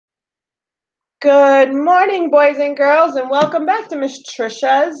Good morning, boys and girls, and welcome back to Miss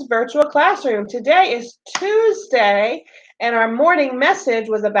Trisha's virtual classroom. Today is Tuesday, and our morning message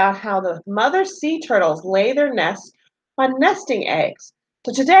was about how the mother sea turtles lay their nests on nesting eggs.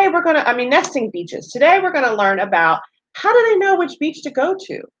 So today nesting beaches. Today we're going to learn about how do they know which beach to go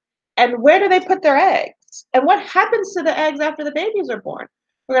to, and where do they put their eggs, and what happens to the eggs after the babies are born.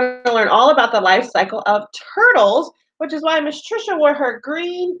 We're going to learn all about the life cycle of turtles, which is why Miss Trisha wore her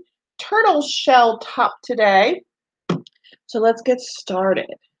green turtle shell top today. So let's get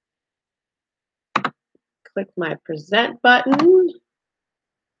started. Click my present button.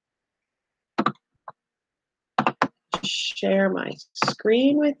 Share my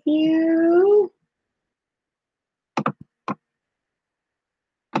screen with you.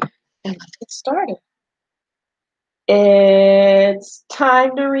 And let's get started. It's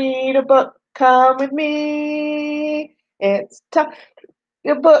time to read a book. Come with me. It's time to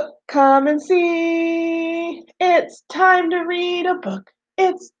read a book. Come and see. It's time to read a book.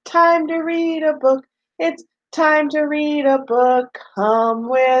 It's time to read a book. It's time to read a book. Come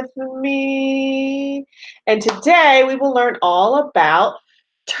with me. And today we will learn all about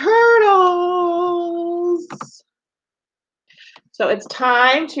turtles. So it's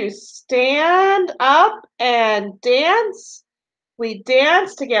time to stand up and dance. We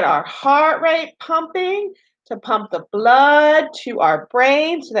dance to get our heart rate pumping, to pump the blood to our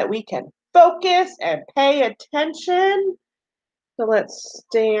brain so that we can focus and pay attention. So let's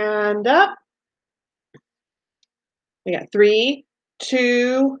stand up. We got 3,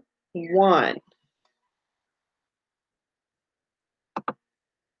 2, 1.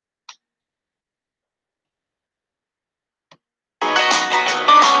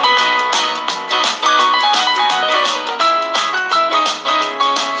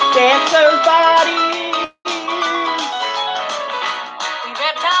 Dance those bodies. We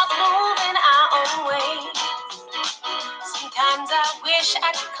reptiles moving our own way. Sometimes I wish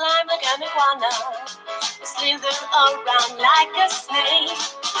I could climb like an iguana, slither around like a snake.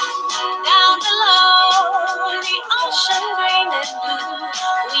 Down below, the ocean green and blue,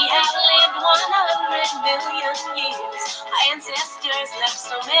 we have lived 100 million years. Our ancestors left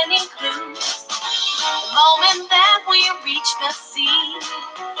so many clues. The moment that we reached the sea,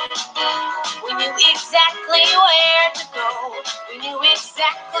 we knew exactly where to go. We knew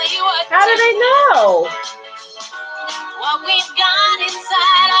exactly what How do they know? What we've got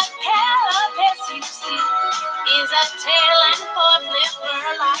inside our carapace, you see, is a tail and 4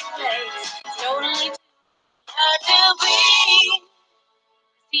 flipper-like legs. It's totally hard to breathe.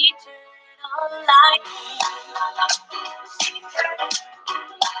 Sea turtle like me. Sea turtle.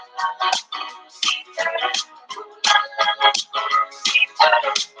 Sea turtle. Sea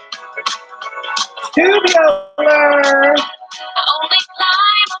turtle. Tubular. I only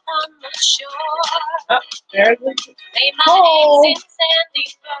climb up on the shore. There's the Lay my hole. eggs in sandy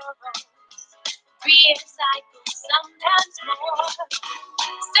burrows. Recycle sometimes more.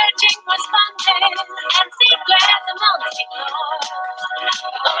 Searching for sponges and secrets among the floor. The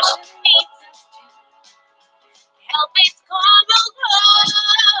ocean needs us to help its coral grow.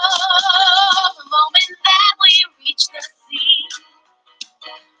 The moment that we reach the sea,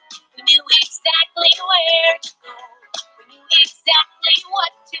 we knew exactly where to go. We knew exactly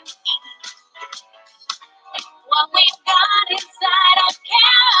what to eat. What we've got inside our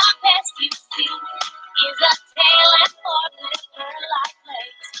carapace, you see, is a tail and 4 flipper-like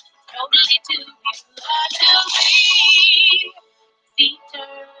legs. Totally tubular to breathe. Sea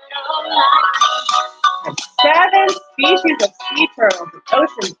turtle like me. 7 species of sea turtles in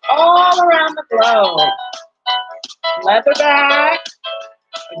oceans all around the globe. Leatherback,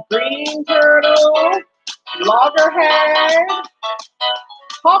 the green turtle, loggerhead,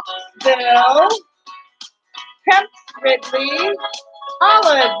 hawksbill, Kemp's Ridley,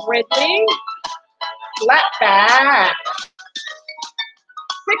 olive Ridley, flatback.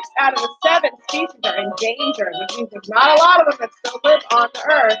 6 out of the 7 species are endangered, which means there's not a lot of them that still live on the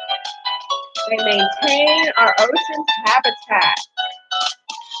earth. They maintain our ocean's habitat.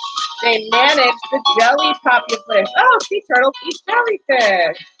 They manage the jelly population. Oh, sea turtles eat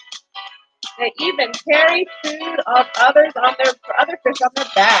jellyfish. They even carry food of others on their other fish on their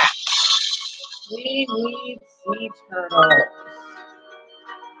back. We need sea turtles.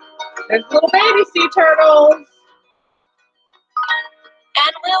 There's little baby sea turtles.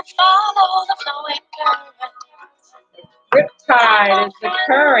 And we'll follow the flowing current. Riptide is the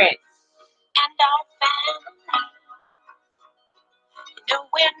current. And our family. No,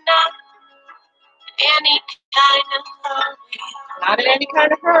 we're not in any kind of hurry. Not in any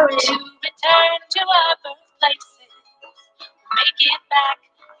kind of hurry. To return to our birthplaces. Make it back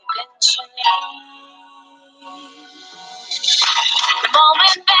eventually.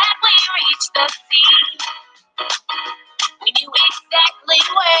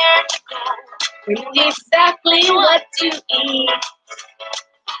 We knew exactly what to eat. The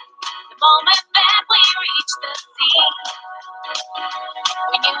moment that we reached the sea,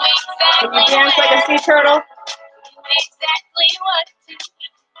 we knew exactly. Can you dance like a sea turtle? We knew exactly what to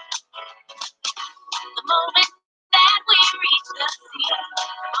eat. The moment that we reached the sea,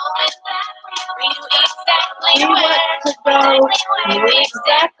 the moment that we knew exactly where to go. we knew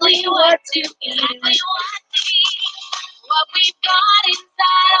exactly what to eat. What we've got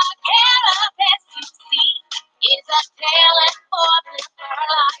inside our carapace, you see, is a tail and four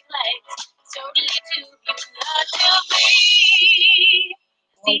flipper-like legs. Totally tubular to be.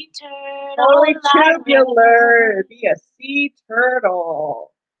 Sea turtle. Totally tubular. Be a sea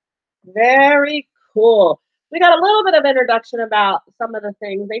turtle. Very cool. We got a little bit of introduction about some of the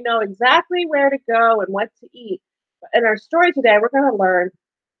things. They know exactly where to go and what to eat. In our story today, we're going to learn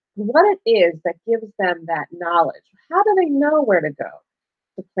what it is that gives them that knowledge. How do they know where to go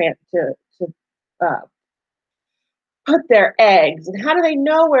to put their eggs, and how do they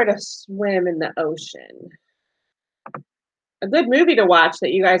know where to swim in the ocean? A good movie to watch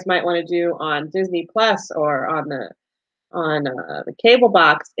that you guys might want to do on Disney Plus or on the cable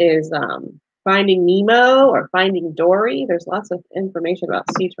box is Finding Nemo or Finding Dory. There's lots of information about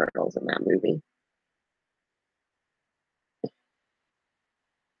sea turtles in that movie.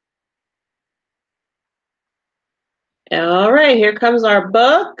 All right, here comes our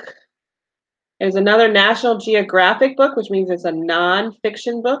book. There's another National Geographic book, which means it's a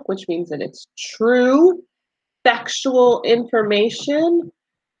non-fiction book, which means that it's true, factual information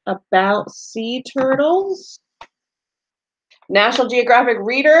about sea turtles. National Geographic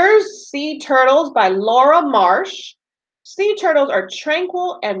readers, Sea Turtles by Laura Marsh. Sea turtles are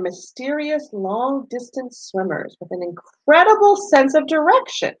tranquil and mysterious long-distance swimmers with an incredible sense of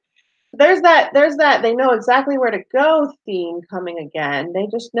direction. There's that they know exactly where to go theme coming again. They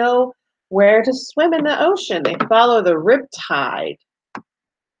just know where to swim in the ocean. They follow the riptide.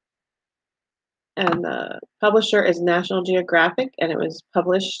 And the publisher is National Geographic, and it was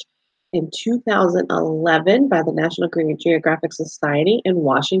published in 2011 by the National Geographic Society in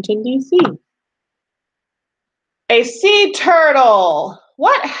Washington, D.C. A sea turtle.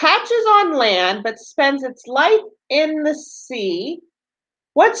 What hatches on land but spends its life in the sea?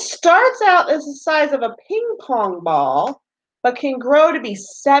 What starts out as the size of a ping pong ball but can grow to be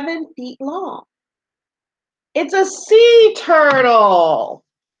 7 feet long? It's a sea turtle.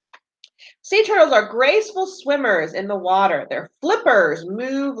 Sea turtles are graceful swimmers in the water. Their flippers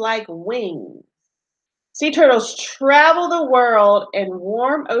move like wings. Sea turtles travel the world in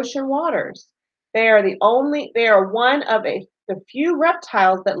warm ocean waters. They are one of the few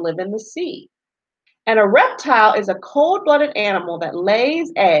reptiles that live in the sea. And a reptile is a cold-blooded animal that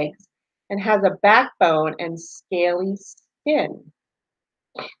lays eggs and has a backbone and scaly skin.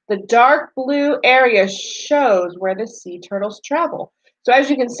 The dark blue area shows where the sea turtles travel. So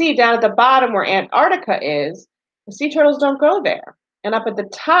as you can see down at the bottom where Antarctica is, the sea turtles don't go there. And up at the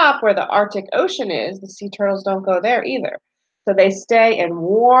top where the Arctic Ocean is, the sea turtles don't go there either. So they stay in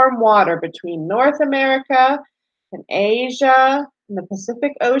warm water between North America and Asia, and the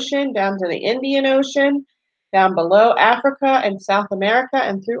Pacific Ocean, down to the Indian Ocean, down below Africa and South America,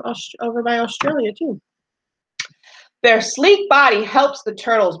 and through over by Australia too. Their sleek body helps the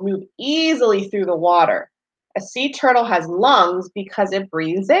turtles move easily through the water. A sea turtle has lungs because it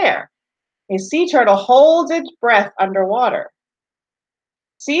breathes air. A sea turtle holds its breath underwater.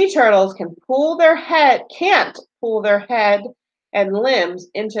 Sea turtles can't pull their head and limbs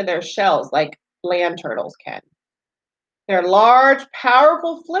into their shells like land turtles can. Their large,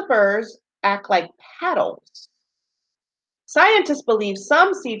 powerful flippers act like paddles. Scientists believe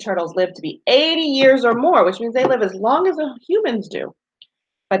some sea turtles live to be 80 years or more, which means they live as long as humans do.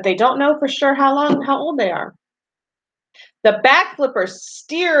 But they don't know for sure how old they are. The back flippers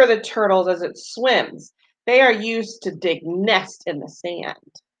steer the turtles as it swims. They are used to dig nests in the sand.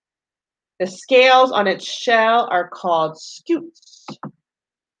 The scales on its shell are called scutes.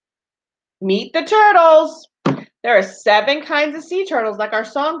 Meet the turtles. There are 7 kinds of sea turtles, like our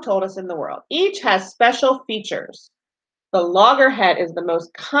song told us, in the world. Each has special features. The loggerhead is the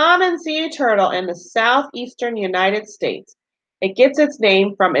most common sea turtle in the southeastern United States. It gets its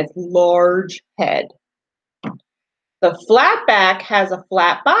name from its large head. The flatback has a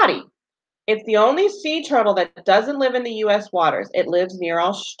flat body. It's the only sea turtle that doesn't live in the U.S. waters. It lives near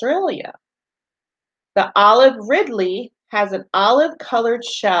Australia. The olive ridley has an olive-colored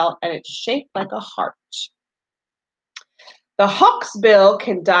shell, and it's shaped like a heart. The hawksbill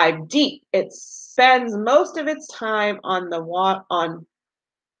can dive deep. It spends most of its time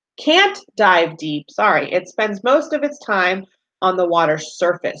can't dive deep. It spends most of its time on the water's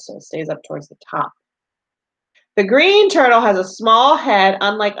surface, so it stays up towards the top. The green turtle has a small head.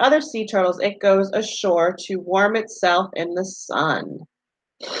 Unlike other sea turtles, it goes ashore to warm itself in the sun.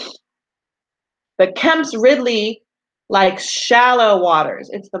 The Kemp's Ridley likes shallow waters.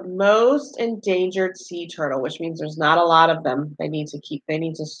 It's the most endangered sea turtle, which means there's not a lot of them. They need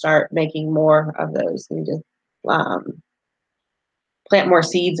to start making more of those. They need to plant more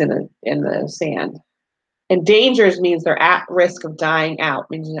seeds in the sand. Endangers means they're at risk of dying out,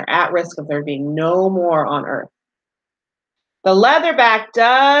 means they're at risk of there being no more on Earth. The leatherback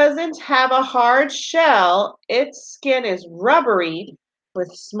doesn't have a hard shell. Its skin is rubbery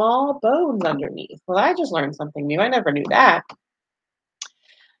with small bones underneath. Well, I just learned something new. I never knew that.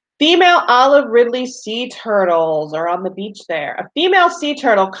 Female olive ridley sea turtles are on the beach there. A female sea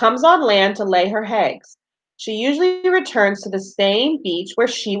turtle comes on land to lay her eggs. She usually returns to the same beach where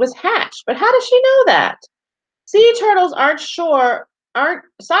she was hatched. But how does she know that?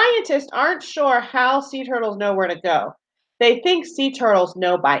 Scientists aren't sure how sea turtles know where to go. They think sea turtles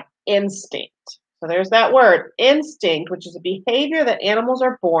know by instinct. So there's that word, instinct, which is a behavior that animals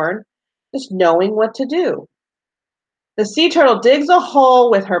are born just knowing what to do. The sea turtle digs a hole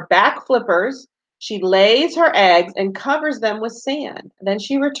with her back flippers. She lays her eggs and covers them with sand. Then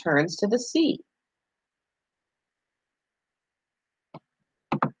she returns to the sea.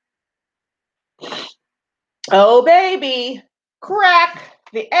 Oh, baby, crack.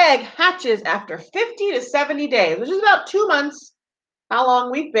 The egg hatches after 50 to 70 days, which is about 2 months, how long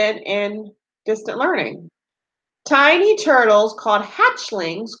we've been in distant learning. Tiny turtles called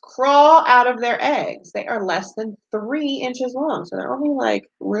hatchlings crawl out of their eggs. They are less than 3 inches long, so they're only like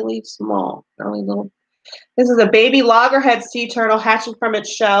really small. They're only little. This is a baby loggerhead sea turtle hatching from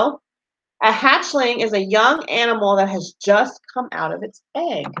its shell. A hatchling is a young animal that has just come out of its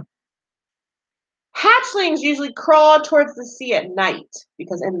egg. Hatchlings usually crawl towards the sea at night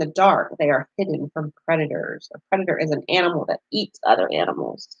because in the dark they are hidden from predators. A predator is an animal that eats other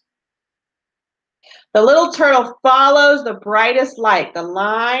animals. The little turtle follows the brightest light. The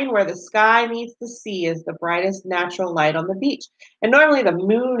line where the sky meets the sea is the brightest natural light on the beach. And normally the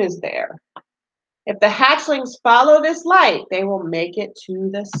moon is there. If the hatchlings follow this light, they will make it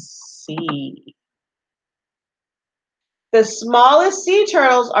to the sea. The smallest sea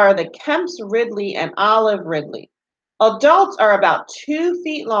turtles are the Kemp's Ridley and Olive Ridley. Adults are about 2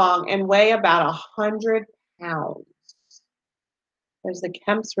 feet long and weigh about 100 pounds. There's the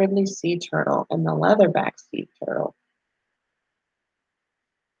Kemp's Ridley sea turtle and the leatherback sea turtle.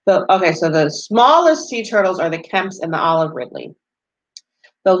 So the smallest sea turtles are the Kemp's and the Olive Ridley.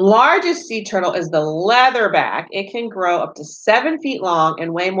 The largest sea turtle is the leatherback. It can grow up to 7 feet long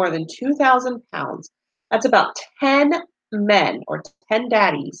and weigh more than 2,000 pounds. That's about 10 men or 10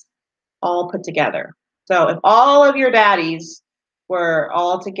 daddies all put together. So if all of your daddies were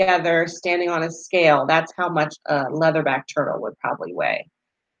all together standing on a scale, that's how much a leatherback turtle would probably weigh.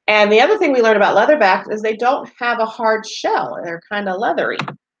 And the other thing we learned about leatherbacks is they don't have a hard shell. They're kind of leathery,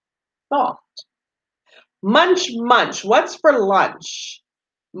 soft. Munch, munch. What's for lunch?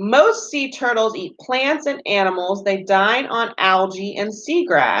 Most sea turtles eat plants and animals. They dine on algae and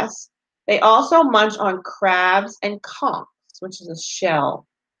seagrass. They also munch on crabs and conchs, which is a shell.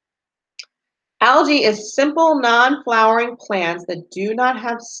 Algae is simple, non-flowering plants that do not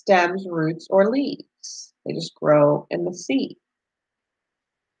have stems, roots, or leaves. They just grow in the sea.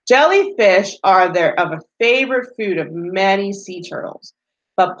 Jellyfish are a favorite food of many sea turtles,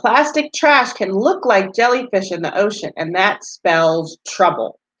 but plastic trash can look like jellyfish in the ocean, and that spells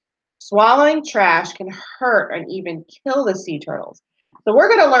trouble. Swallowing trash can hurt and even kill the sea turtles. So we're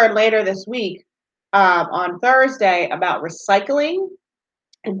going to learn later this week on Thursday about recycling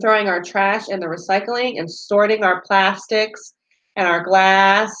and throwing our trash in the recycling and sorting our plastics and our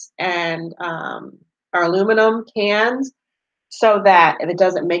glass and our aluminum cans so that it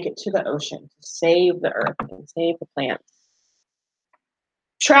doesn't make it to the ocean to save the earth and save the plants.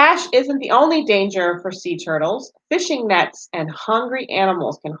 Trash isn't the only danger for sea turtles. Fishing nets and hungry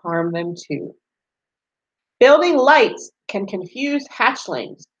animals can harm them too. Building lights can confuse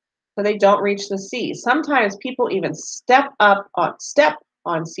hatchlings so they don't reach the sea. Sometimes people even step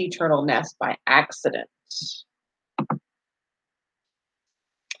on sea turtle nests by accident.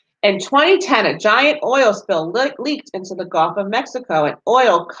 In 2010, a giant oil spill leaked into the Gulf of Mexico, and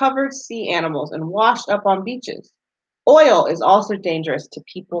oil covered sea animals and washed up on beaches. Oil is also dangerous to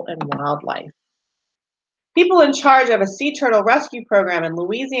people and wildlife. People in charge of a sea turtle rescue program in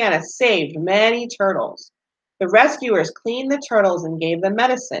Louisiana saved many turtles. The rescuers cleaned the turtles and gave them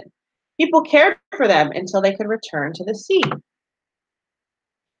medicine. People cared for them until they could return to the sea.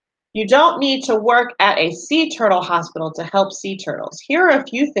 You don't need to work at a sea turtle hospital to help sea turtles. Here are a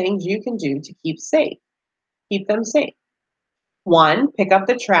few things you can do to keep them safe. 1, pick up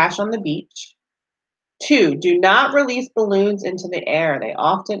the trash on the beach. 2, do not release balloons into the air. They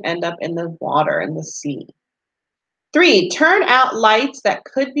often end up in the water in the sea. 3, turn out lights that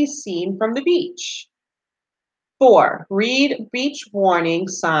could be seen from the beach. 4, read beach warning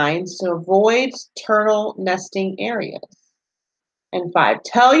signs to avoid turtle nesting areas. And 5,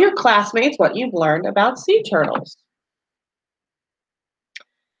 tell your classmates what you've learned about sea turtles.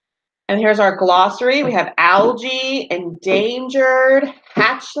 And here's our glossary. We have algae, endangered,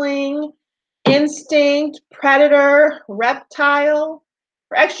 hatchling, instinct, predator, reptile.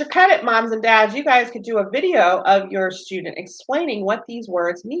 For extra credit, moms and dads, you guys could do a video of your student explaining what these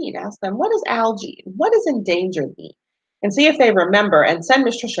words mean. Ask them, what is algae? What does endangered mean? And see if they remember, and send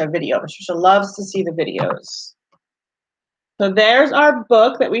Miss Trisha a video. Miss Trisha loves to see the videos. So there's our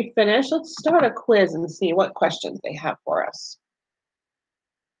book that we finished. Let's start a quiz and see what questions they have for us.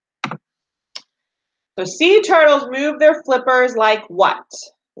 So sea turtles move their flippers like what?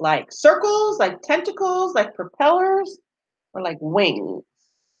 Like circles, like tentacles, like propellers, or like wings?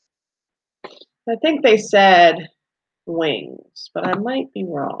 I think they said wings, but I might be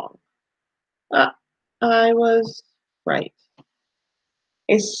wrong. I was right.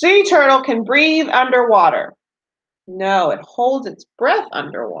 A sea turtle can breathe underwater. No, it holds its breath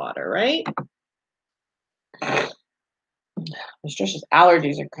underwater, right? Miss Trisha's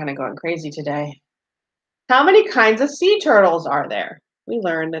allergies are kind of going crazy today. How many kinds of sea turtles are there? We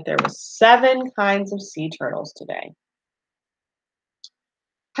learned that there were 7 kinds of sea turtles today.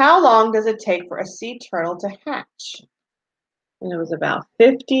 How long does it take for a sea turtle to hatch? And it was about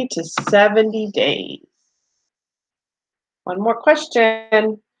 50 to 70 days. One more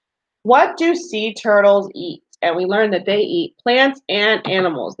question. What do sea turtles eat? And we learned that they eat plants and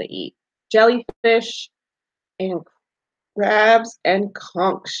animals. They eat jellyfish and crabs and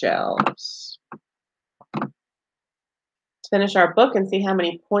conch shells. Let's finish our book and see how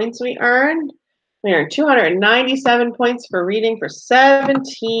many points we earned. We earned 297 points for reading for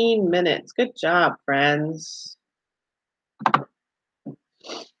 17 minutes. Good job, friends.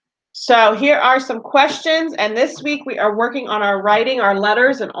 So here are some questions, and this week we are working on our writing our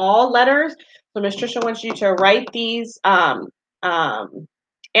letters and all letters. So Ms. Trisha wants you to write these answers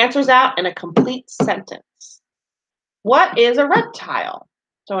out in a complete sentence. What is a reptile?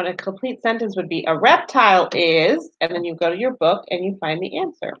 So in a complete sentence would be, a reptile is, and then you go to your book and you find the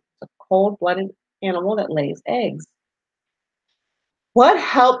answer. It's a cold-blooded animal that lays eggs. What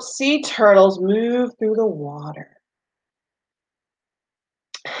helps sea turtles move through the water?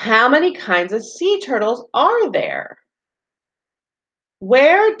 How many kinds of sea turtles are there?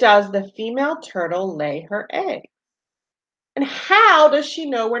 Where does the female turtle lay her eggs? And how does she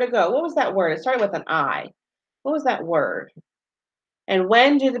know where to go? What was that word? It started with an I. What was that word? And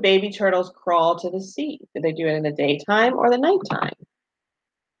when do the baby turtles crawl to the sea? Do they do it in the daytime or the nighttime?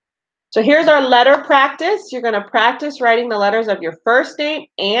 So here's our letter practice. You're going to practice writing the letters of your first name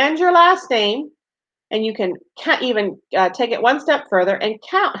and your last name. And you can even take it one step further and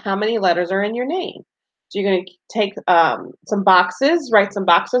count how many letters are in your name. So you're going to take some boxes, write some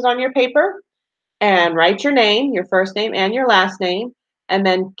boxes on your paper, and write your name, your first name and your last name, and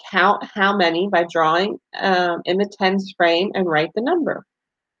then count how many by drawing in the tens frame and write the number.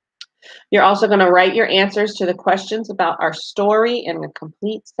 You're also going to write your answers to the questions about our story in a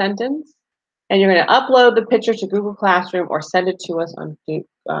complete sentence, and you're going to upload the picture to Google Classroom or send it to us on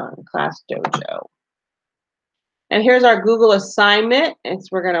Class Dojo. And here's our Google assignment.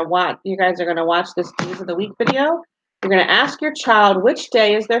 We're going to watch, you guys are going to watch this Days of the Week video. You're going to ask your child which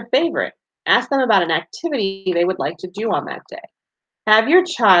day is their favorite. Ask them about an activity they would like to do on that day. Have your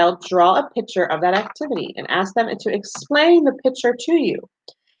child draw a picture of that activity and ask them to explain the picture to you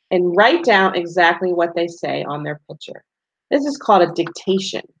and write down exactly what they say on their picture. This is called a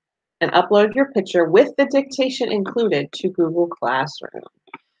dictation, and upload your picture with the dictation included to Google Classroom.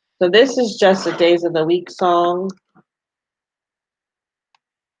 So this is just a Days of the Week song.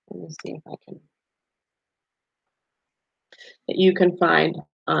 Let me see if I can. That you can find.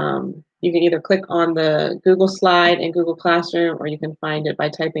 You can either click on the Google slide in Google Classroom, or you can find it by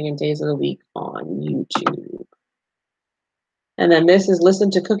typing in Days of the Week on YouTube. And then this is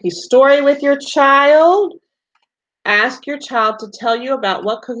Listen to Cookie's story with your child. Ask your child to tell you about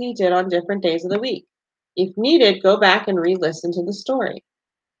what Cookie did on different days of the week. If needed, go back and re-listen to the story.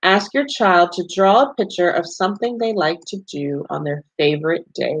 Ask your child to draw a picture of something they like to do on their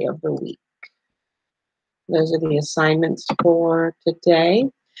favorite day of the week. Those are the assignments for today.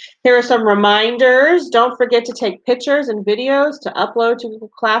 Here are some reminders. Don't forget to take pictures and videos to upload to Google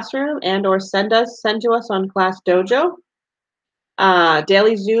Classroom and or send to us on Class Dojo.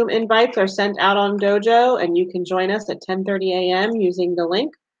 Daily Zoom invites are sent out on Dojo, and you can join us at 10:30 a.m. using the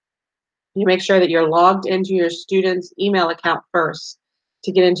link. You make sure that you're logged into your student's email account first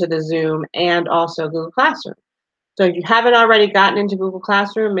to get into the Zoom and also Google Classroom. So if you haven't already gotten into Google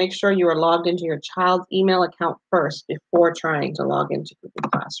Classroom, make sure you are logged into your child's email account first before trying to log into Google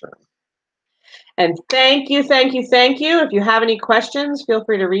Classroom. And thank you, thank you, thank you. If you have any questions, feel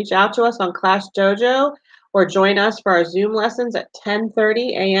free to reach out to us on Class Dojo or join us for our Zoom lessons at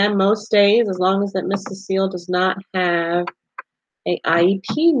 10:30 a.m. most days, as long as that Miss Cecile does not have a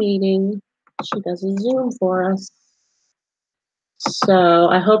IEP meeting. She does a Zoom for us. So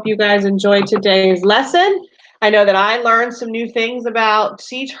I hope you guys enjoyed today's lesson. I know that I learned some new things about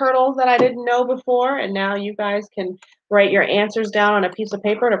sea turtles that I didn't know before, and now you guys can write your answers down on a piece of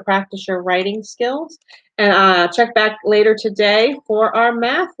paper to practice your writing skills. And check back later today for our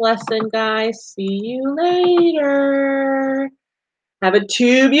math lesson, guys. See you later. Have a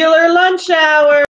tubular lunch hour.